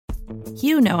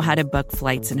You know how to book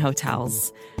flights and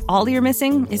hotels. All you're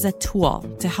missing is a tool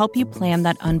to help you plan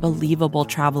that unbelievable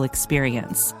travel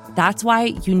experience. That's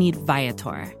why you need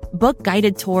Viator. Book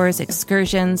guided tours,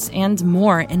 excursions, and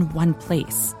more in one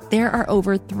place. There are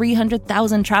over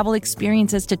 300,000 travel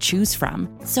experiences to choose from,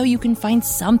 so you can find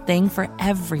something for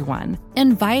everyone.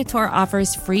 And Viator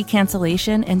offers free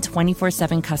cancellation and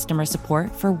 24/7 customer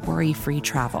support for worry-free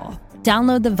travel.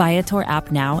 Download the Viator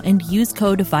app now and use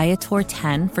code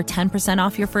Viator10 for 10%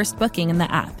 off your first booking in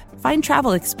the app. Find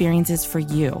travel experiences for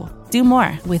you. Do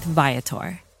more with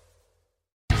Viator.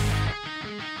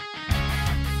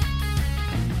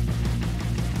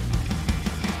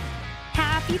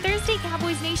 Happy Thursday,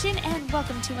 Cowboys Nation, and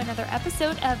welcome to another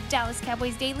episode of Dallas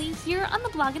Cowboys Daily here on the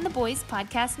Blog and the Boys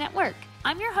podcast network.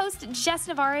 I'm your host, Jess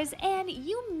Navarez, and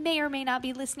you may or may not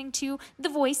be listening to the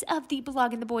voice of the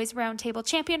Blog and the Boys Roundtable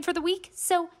champion for the week.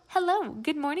 So, hello,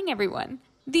 good morning, everyone.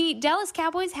 The Dallas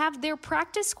Cowboys have their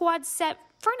practice squad set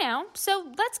for now,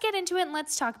 so let's get into it and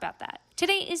let's talk about that.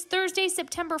 Today is Thursday,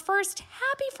 September 1st.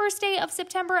 Happy first day of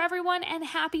September, everyone, and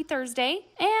happy Thursday.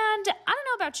 And I don't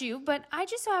know about you, but I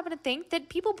just so happen to think that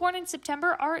people born in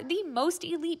September are the most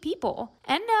elite people.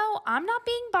 And no, I'm not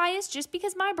being biased just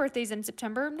because my birthday's in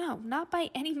September. No, not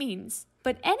by any means.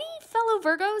 But any fellow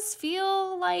Virgos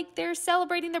feel like they're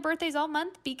celebrating their birthdays all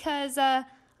month? Because,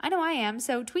 I know I am,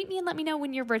 so tweet me and let me know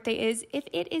when your birthday is if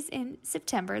it is in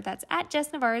September. That's at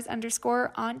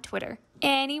 @JessNavarez_ on Twitter.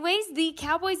 Anyways, the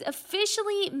Cowboys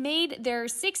officially made their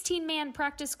 16-man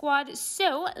practice squad,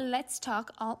 so let's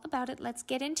talk all about it. Let's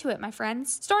get into it, my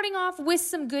friends. Starting off with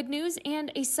some good news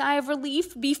and a sigh of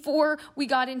relief before we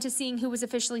got into seeing who was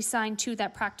officially signed to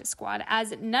that practice squad,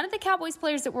 as none of the Cowboys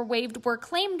players that were waived were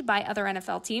claimed by other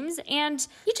NFL teams, and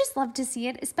you just love to see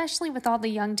it, especially with all the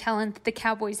young talent that the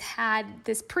Cowboys had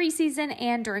this preseason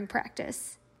and during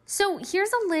practice. So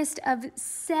here's a list of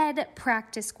said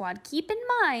practice squad. Keep in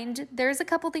mind, there's a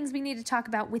couple things we need to talk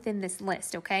about within this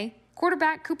list, okay?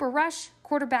 Quarterback Cooper Rush,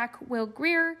 quarterback Will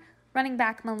Grier, running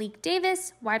back Malik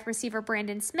Davis, wide receiver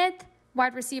Brandon Smith,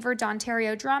 wide receiver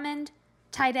Dontario Drummond,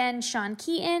 tight end Sean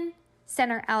Keaton,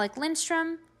 center Alec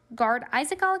Lindstrom, guard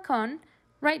Isaac Alarcon,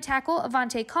 right tackle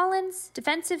Avante Collins,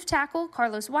 defensive tackle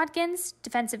Carlos Watkins,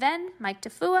 defensive end Mike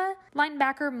Tafua,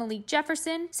 linebacker Malik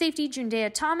Jefferson, safety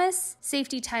Jundea Thomas,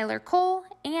 safety Tyler Cole,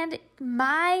 and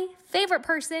my favorite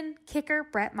person, kicker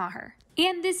Brett Maher.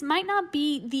 And this might not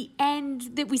be the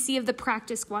end that we see of the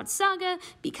practice squad saga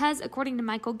because, according to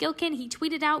Michael Gilkin, he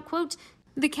tweeted out, quote,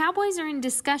 "The Cowboys are in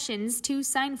discussions to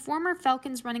sign former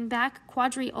Falcons running back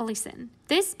Quadri Olison.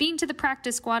 This being to the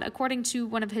practice squad, according to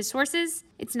one of his sources.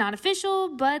 It's not official,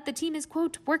 but the team is,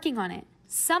 quote, working on it."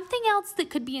 Something else that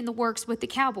could be in the works with the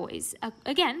Cowboys,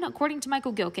 again, according to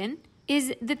Michael Gilkin,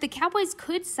 is that the Cowboys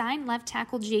could sign left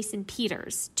tackle Jason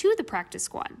Peters to the practice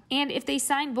squad. And if they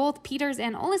sign both Peters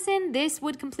and Olison, this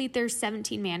would complete their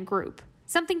 17-man group.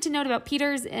 Something to note about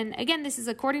Peters, and again, this is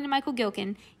according to Michael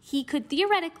Gilkin, he could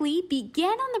theoretically begin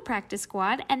on the practice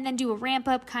squad and then do a ramp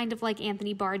up kind of like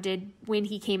Anthony Barr did when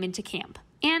he came into camp.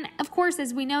 And of course,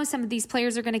 as we know, some of these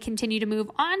players are going to continue to move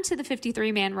on to the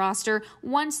 53-man roster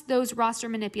once those roster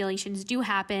manipulations do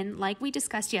happen, like we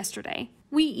discussed yesterday.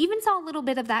 We even saw a little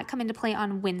bit of that come into play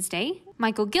on Wednesday.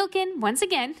 Michael Gilkin, once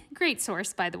again, great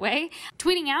source by the way,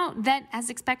 tweeting out that as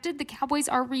expected, the Cowboys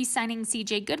are re-signing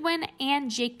CJ Goodwin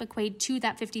and Jake McQuaid to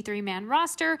that 53-man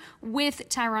roster, with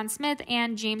Tyron Smith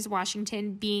and James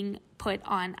Washington being put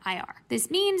on IR. This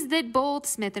means that both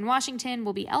Smith and Washington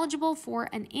will be eligible for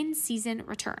an in-season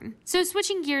return. So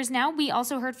switching gears now, we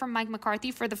also heard from Mike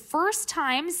McCarthy for the first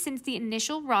time since the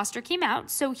initial roster came out.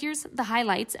 So here's the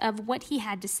highlights of what he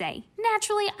had to say.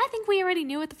 Naturally, I think we already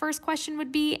knew what the first question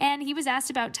would be, and he was asked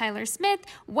about Tyler Smith,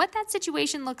 what that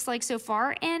situation looks like so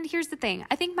far, and here's the thing.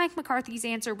 I think Mike McCarthy's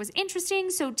answer was interesting,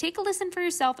 so take a listen for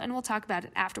yourself and we'll talk about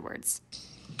it afterwards.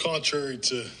 Contrary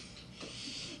to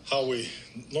how we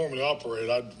normally operate,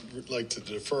 I'd like to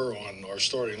defer on our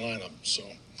starting lineup.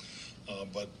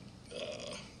 But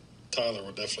Tyler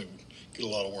would definitely get a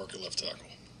lot of work at left tackle.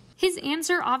 His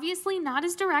answer obviously not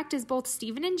as direct as both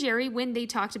Steven and Jerry when they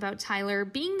talked about Tyler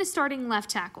being the starting left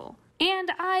tackle.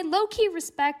 And I low-key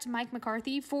respect Mike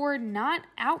McCarthy for not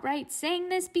outright saying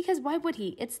this, because why would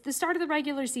he? It's the start of the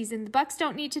regular season. The Bucs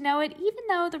don't need to know it, even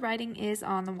though the writing is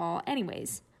on the wall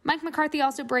anyways. Mike McCarthy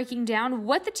also breaking down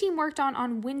what the team worked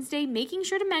on Wednesday, making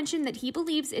sure to mention that he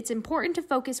believes it's important to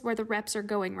focus where the reps are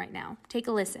going right now. Take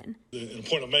a listen. The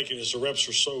point I'm making is the reps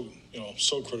are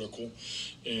so critical.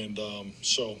 And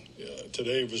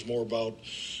today was more about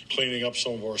cleaning up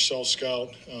some of our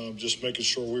self-scout, just making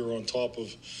sure we were on top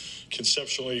of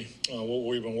conceptually what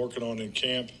we've been working on in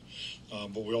camp.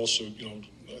 But we also,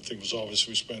 I think it was obvious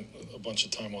we spent a bunch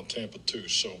of time on Tampa too.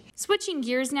 So switching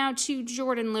gears now to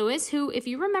Jordan Lewis, who, if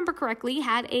you remember correctly,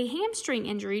 had a hamstring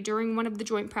injury during one of the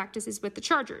joint practices with the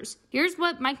Chargers. Here's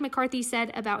what Mike McCarthy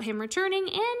said about him returning,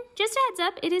 and just a heads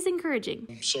up, it is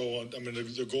encouraging. So, I mean,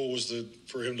 the goal was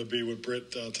for him to be with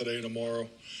Britt today and tomorrow.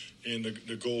 And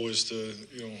the goal is to,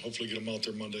 hopefully get him out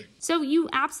there Monday. So you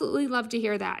absolutely love to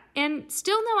hear that. And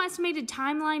still no estimated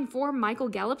timeline for Michael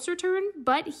Gallup's return,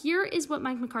 but here is what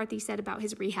Mike McCarthy said about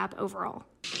his rehab overall.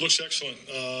 Looks excellent.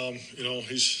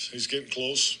 He's getting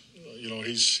close.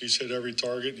 He's hit every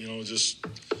target.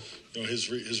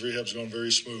 His rehab's gone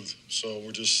very smooth. So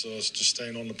we're just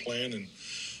staying on the plan. And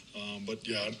but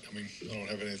yeah, I mean, I don't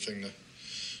have anything to.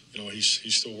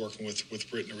 He's still working with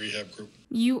Britt in the rehab group.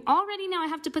 You already know I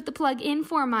have to put the plug in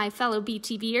for my fellow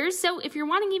BTVers, so if you're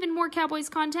wanting even more Cowboys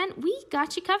content, we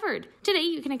got you covered. Today,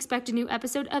 you can expect a new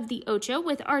episode of The Ocho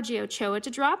with RJ Ochoa to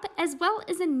drop, as well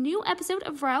as a new episode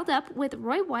of Riled Up with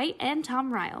Roy White and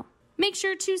Tom Ryle. Make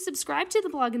sure to subscribe to the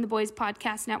Blog and the Boys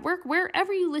Podcast Network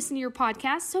wherever you listen to your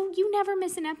podcasts so you never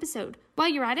miss an episode. While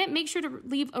you're at it, make sure to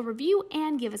leave a review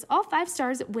and give us all 5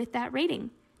 stars with that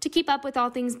rating. To keep up with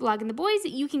all things Blog and the Boys,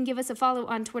 you can give us a follow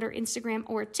on Twitter, Instagram,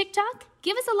 or TikTok,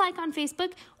 give us a like on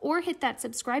Facebook, or hit that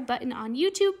subscribe button on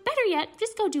YouTube. Better yet,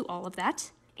 just go do all of that.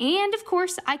 And of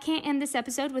course, I can't end this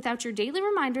episode without your daily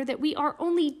reminder that we are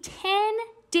only 10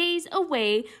 days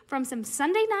away from some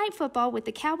Sunday night football with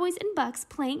the Cowboys and Bucks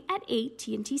playing at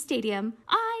AT&T Stadium.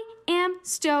 I am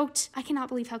stoked. I cannot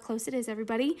believe how close it is,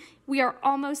 everybody. We are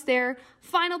almost there.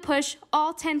 Final push,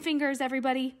 all 10 fingers,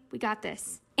 everybody. We got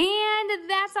this. And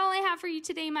that's all I have for you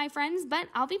today, my friends, but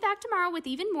I'll be back tomorrow with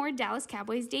even more Dallas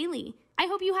Cowboys Daily. I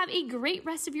hope you have a great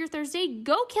rest of your Thursday.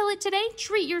 Go kill it today,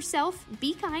 treat yourself,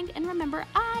 be kind, and remember,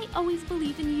 I always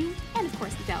believe in you, and of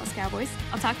course, the Dallas Cowboys.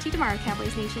 I'll talk to you tomorrow,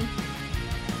 Cowboys Nation.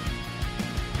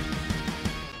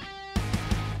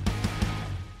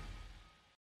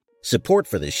 Support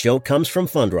for this show comes from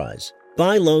Fundrise.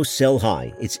 Buy low, sell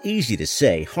high. It's easy to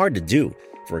say, hard to do.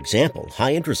 For example,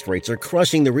 high interest rates are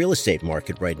crushing the real estate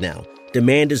market right now.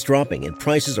 Demand is dropping and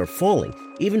prices are falling,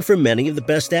 even for many of the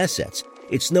best assets.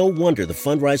 It's no wonder the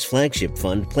Fundrise Flagship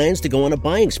Fund plans to go on a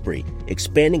buying spree,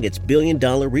 expanding its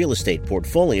billion-dollar real estate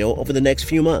portfolio over the next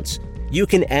few months. You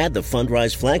can add the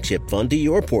Fundrise Flagship Fund to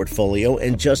your portfolio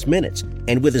in just minutes,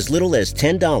 and with as little as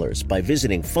 $10 by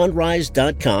visiting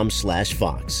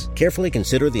fundrise.com/Fox. Carefully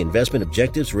consider the investment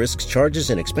objectives, risks, charges,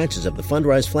 and expenses of the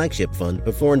Fundrise Flagship Fund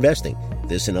before investing.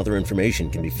 This and other information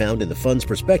can be found in the fund's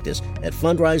prospectus at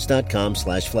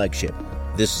fundrise.com/flagship.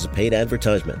 This is a paid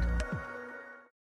advertisement.